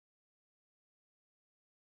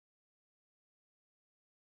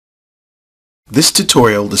This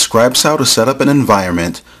tutorial describes how to set up an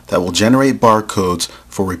environment that will generate barcodes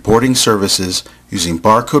for reporting services using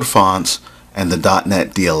Barcode Fonts and the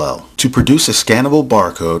 .NET DLL. To produce a scannable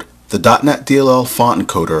barcode, the .NET DLL font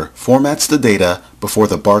encoder formats the data before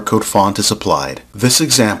the barcode font is applied. This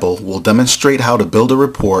example will demonstrate how to build a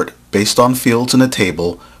report based on fields in a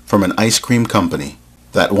table from an ice cream company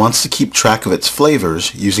that wants to keep track of its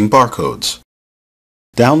flavors using barcodes.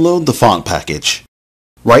 Download the font package.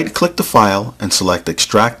 Right-click the file and select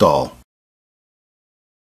Extract All.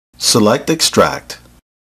 Select Extract.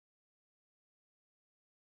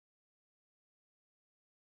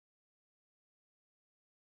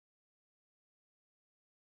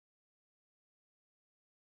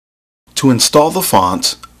 To install the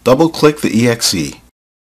fonts, double-click the exe.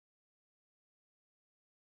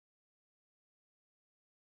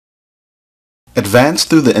 Advance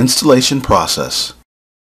through the installation process.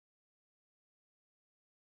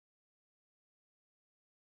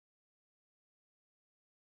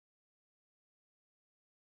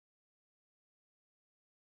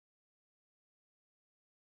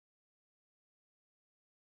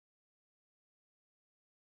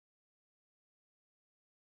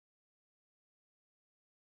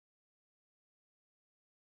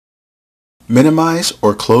 Minimize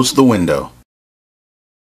or close the window.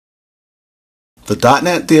 The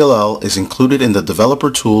 .NET DLL is included in the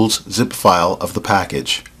Developer Tools zip file of the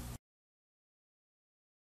package.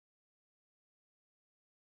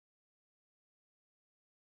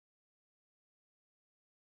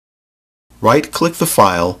 Right-click the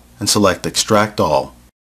file and select Extract All.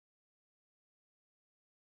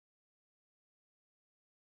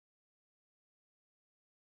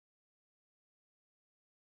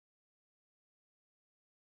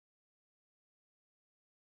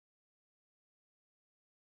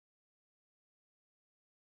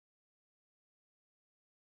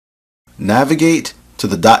 Navigate to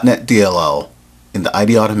the .NET DLL in the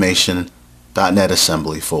IDAutomation .NET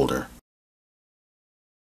Assembly folder.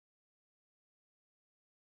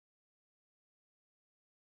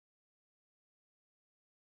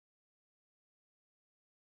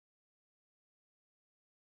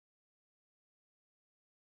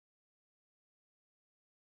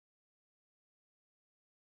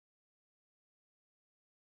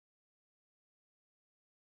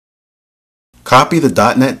 Copy the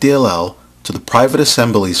 .NET DLL to the Private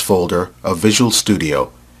Assemblies folder of Visual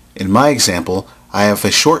Studio. In my example, I have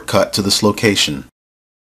a shortcut to this location.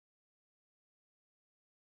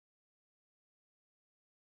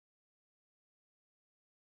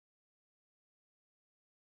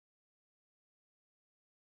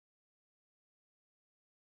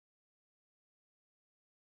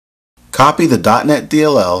 Copy the .NET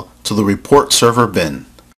DLL to the Report Server bin.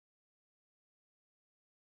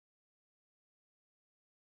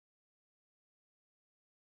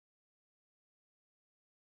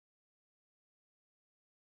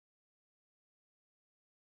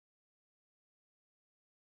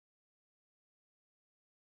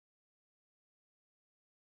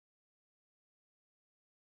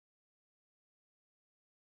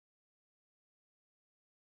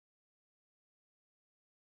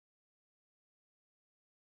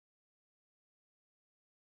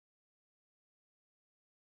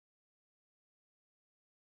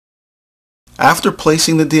 After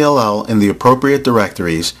placing the DLL in the appropriate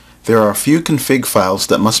directories, there are a few config files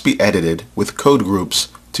that must be edited with code groups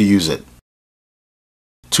to use it.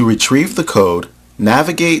 To retrieve the code,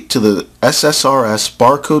 navigate to the SSRS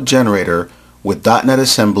barcode generator with .NET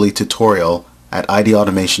Assembly tutorial at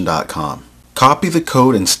IDAutomation.com. Copy the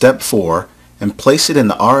code in Step 4 and place it in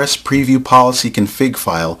the RS Preview Policy config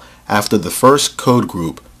file after the first code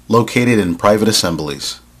group located in Private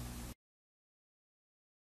Assemblies.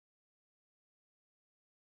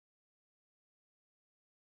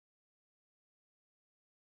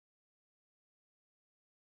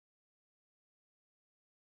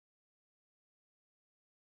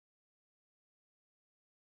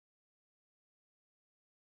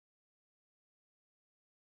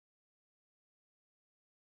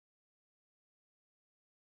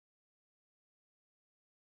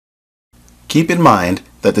 Keep in mind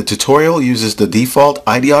that the tutorial uses the default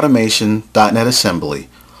IDAutomation .NET Assembly.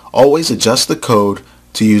 Always adjust the code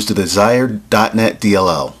to use the desired .NET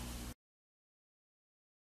DLL.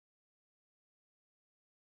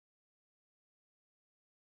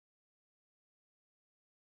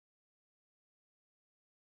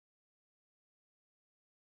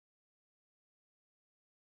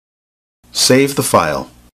 Save the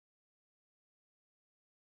file.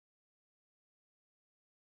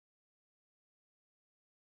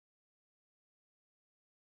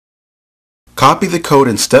 Copy the code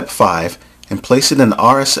in Step 5 and place it in the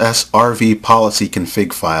RSS-RV policy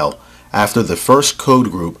config file after the first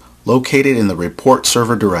code group located in the report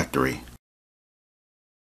server directory.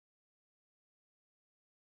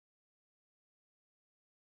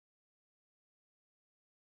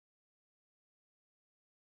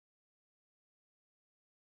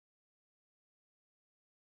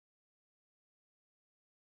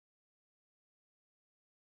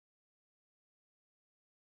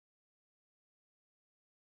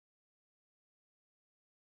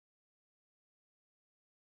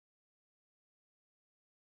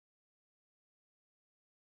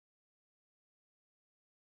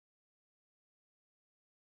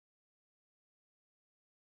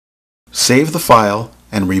 Save the file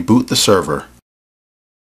and reboot the server.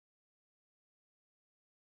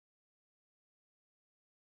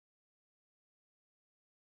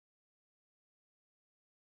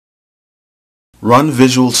 Run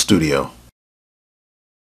Visual Studio.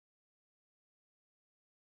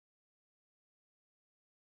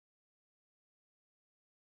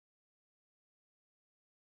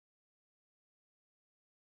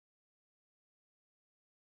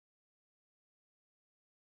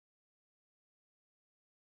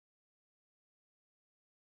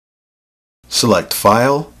 Select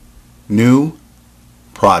File, New,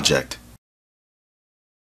 Project.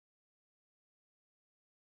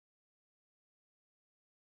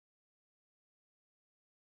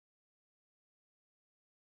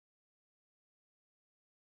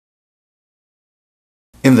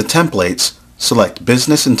 In the templates, select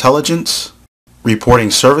Business Intelligence,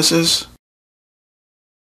 Reporting Services,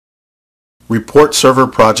 Report Server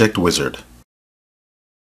Project Wizard.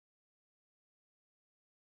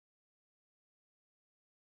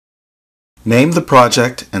 Name the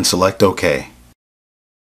project and select OK.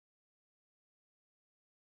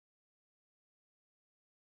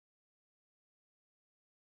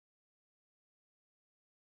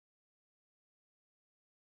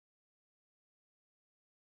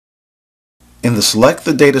 In the Select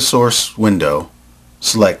the Data Source window,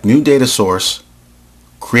 select New Data Source,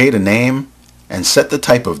 create a name, and set the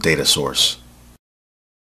type of data source.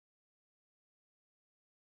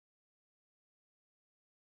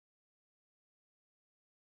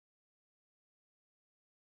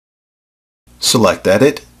 Select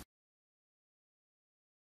Edit,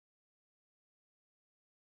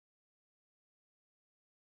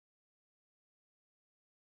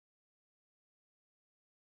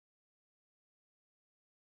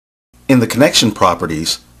 in the Connection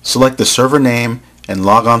Properties, select the server name and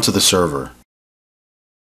log on to the server.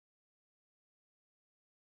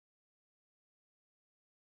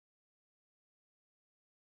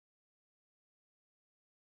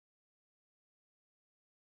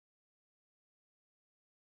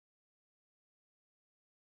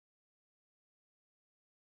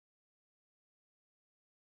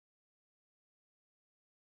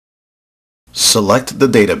 Select the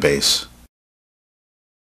database.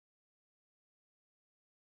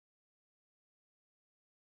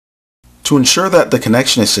 To ensure that the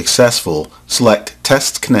connection is successful, select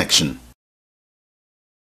Test Connection.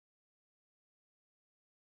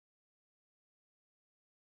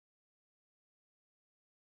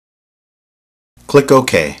 Click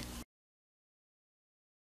OK.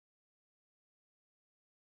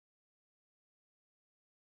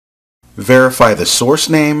 Verify the source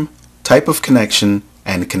name, type of connection,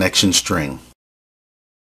 and connection string.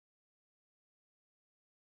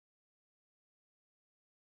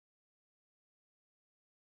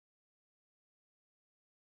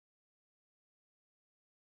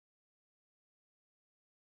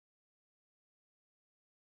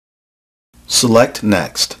 Select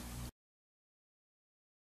Next.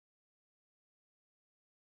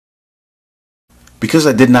 Because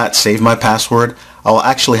I did not save my password, I will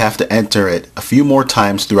actually have to enter it a few more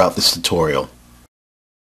times throughout this tutorial.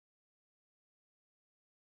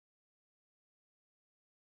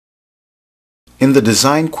 In the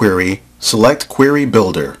Design query, select Query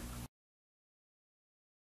Builder.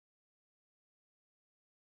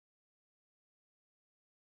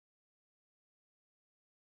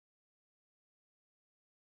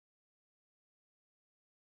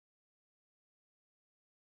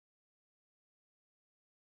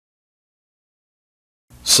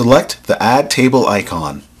 Select the Add Table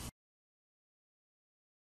icon.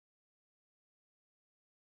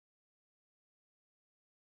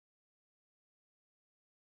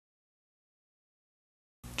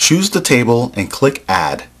 Choose the table and click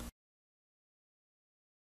Add.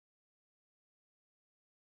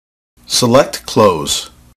 Select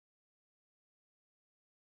Close.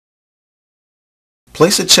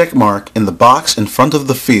 Place a check mark in the box in front of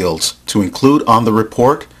the fields to include on the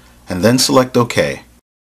report and then select OK.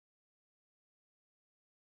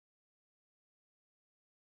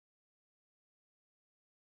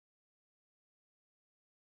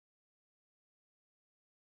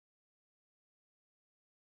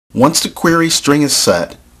 Once the query string is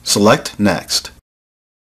set, select Next.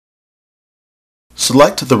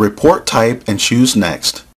 Select the report type and choose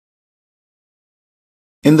Next.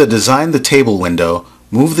 In the Design the Table window,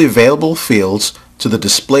 move the available fields to the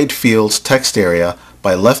Displayed Fields text area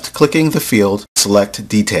by left-clicking the field, select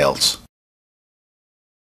Details.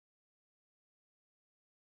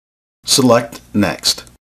 Select Next.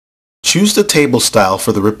 Choose the table style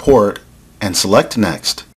for the report and select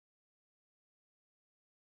Next.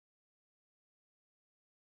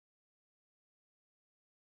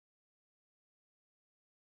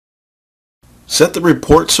 Set the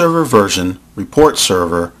report server version, report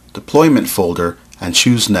server, deployment folder, and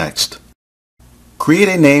choose Next. Create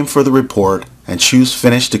a name for the report and choose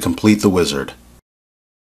Finish to complete the wizard.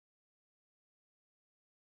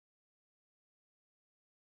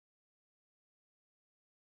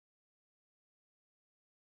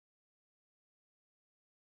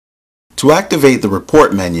 To activate the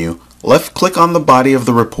report menu, left-click on the body of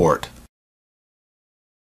the report.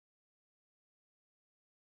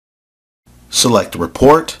 Select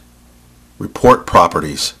Report, Report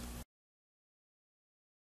Properties.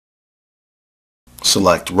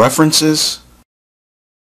 Select References,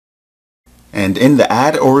 and in the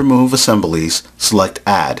Add or Remove Assemblies, select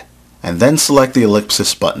Add, and then select the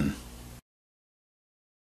ellipsis button.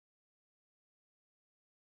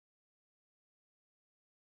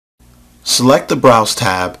 Select the Browse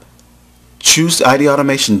tab, choose the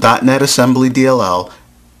IDAutomation .NET Assembly DLL,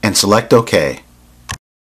 and select OK.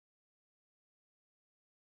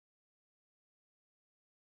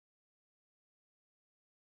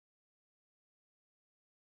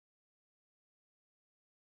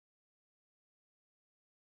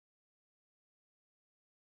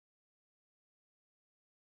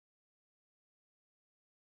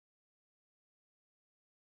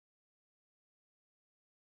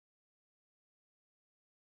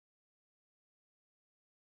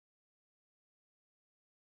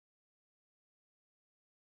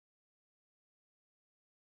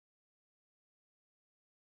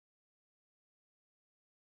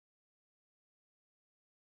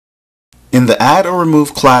 In the Add or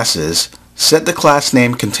Remove classes, set the class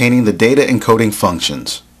name containing the data encoding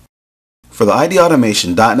functions. For the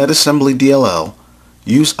IDAutomation .NET Assembly DLL,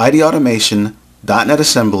 use IDAutomation .NET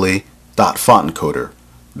Assembly .font encoder.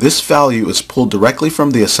 This value is pulled directly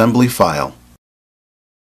from the assembly file.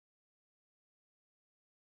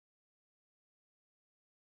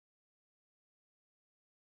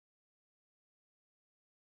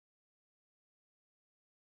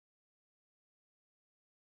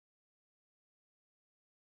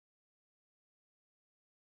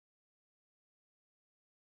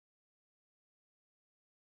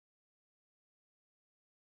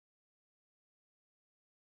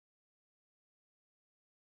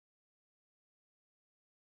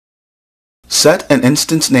 Set an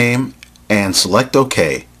instance name and select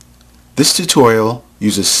OK. This tutorial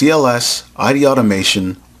uses CLS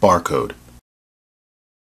IDAutomation Barcode.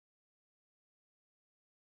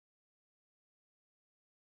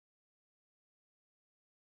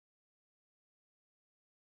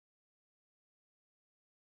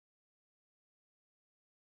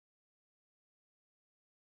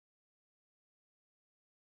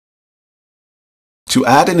 To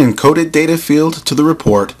add an encoded data field to the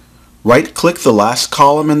report, right-click the last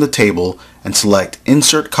column in the table and select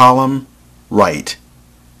Insert Column, Right.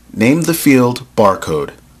 Name the field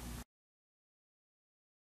Barcode.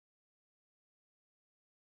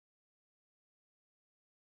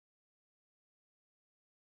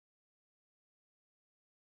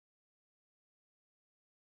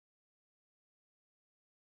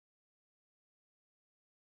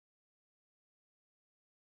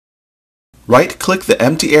 Right-click the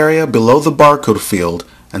empty area below the barcode field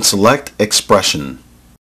and select Expression.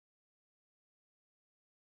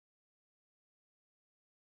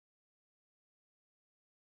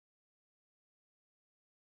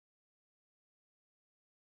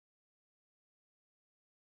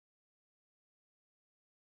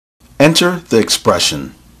 Enter the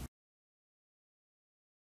expression.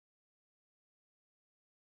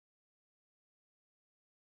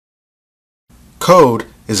 Code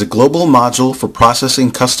is a global module for processing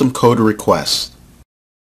custom code requests.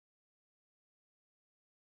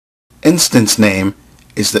 Instance name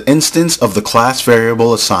is the instance of the class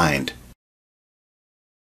variable assigned.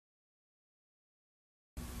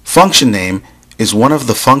 Function name is one of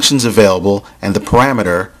the functions available and the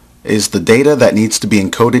parameter is the data that needs to be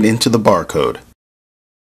encoded into the barcode.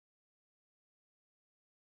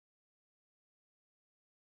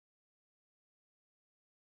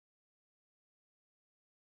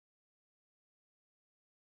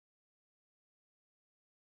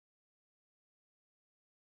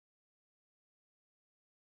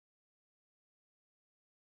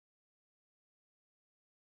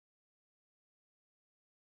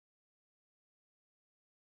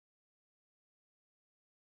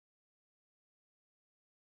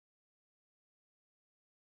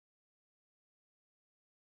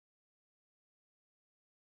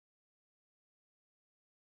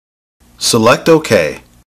 Select OK.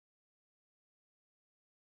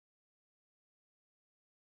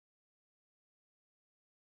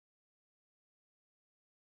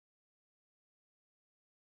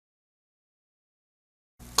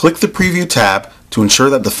 Click the Preview tab to ensure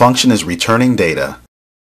that the function is returning data.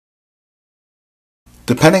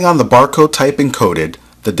 Depending on the barcode type encoded,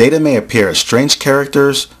 the data may appear as strange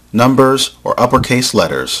characters, numbers, or uppercase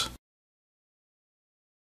letters.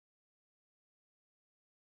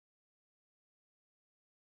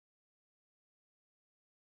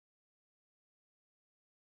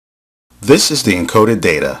 This is the encoded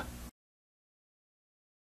data.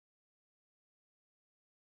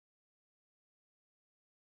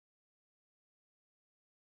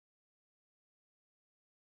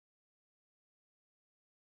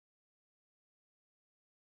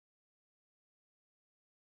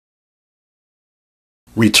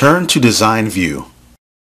 Return to Design View.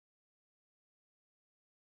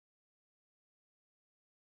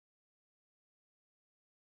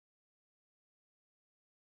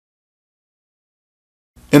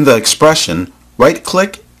 In the expression,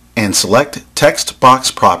 right-click and select Text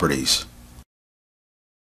Box Properties.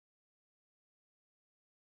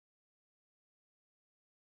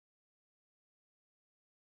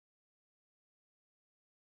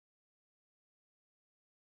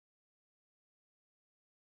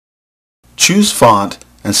 Choose Font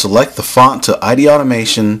and select the font to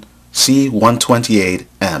IDAutomation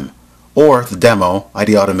C128M or the demo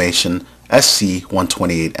IDAutomation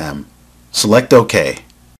SC128M. Select OK.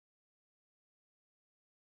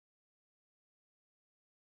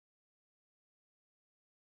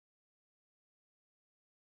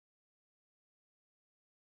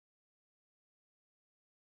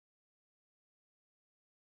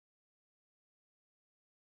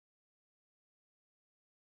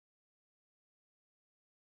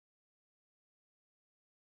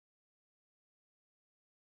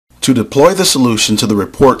 To deploy the solution to the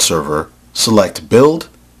report server, select Build,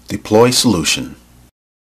 Deploy Solution.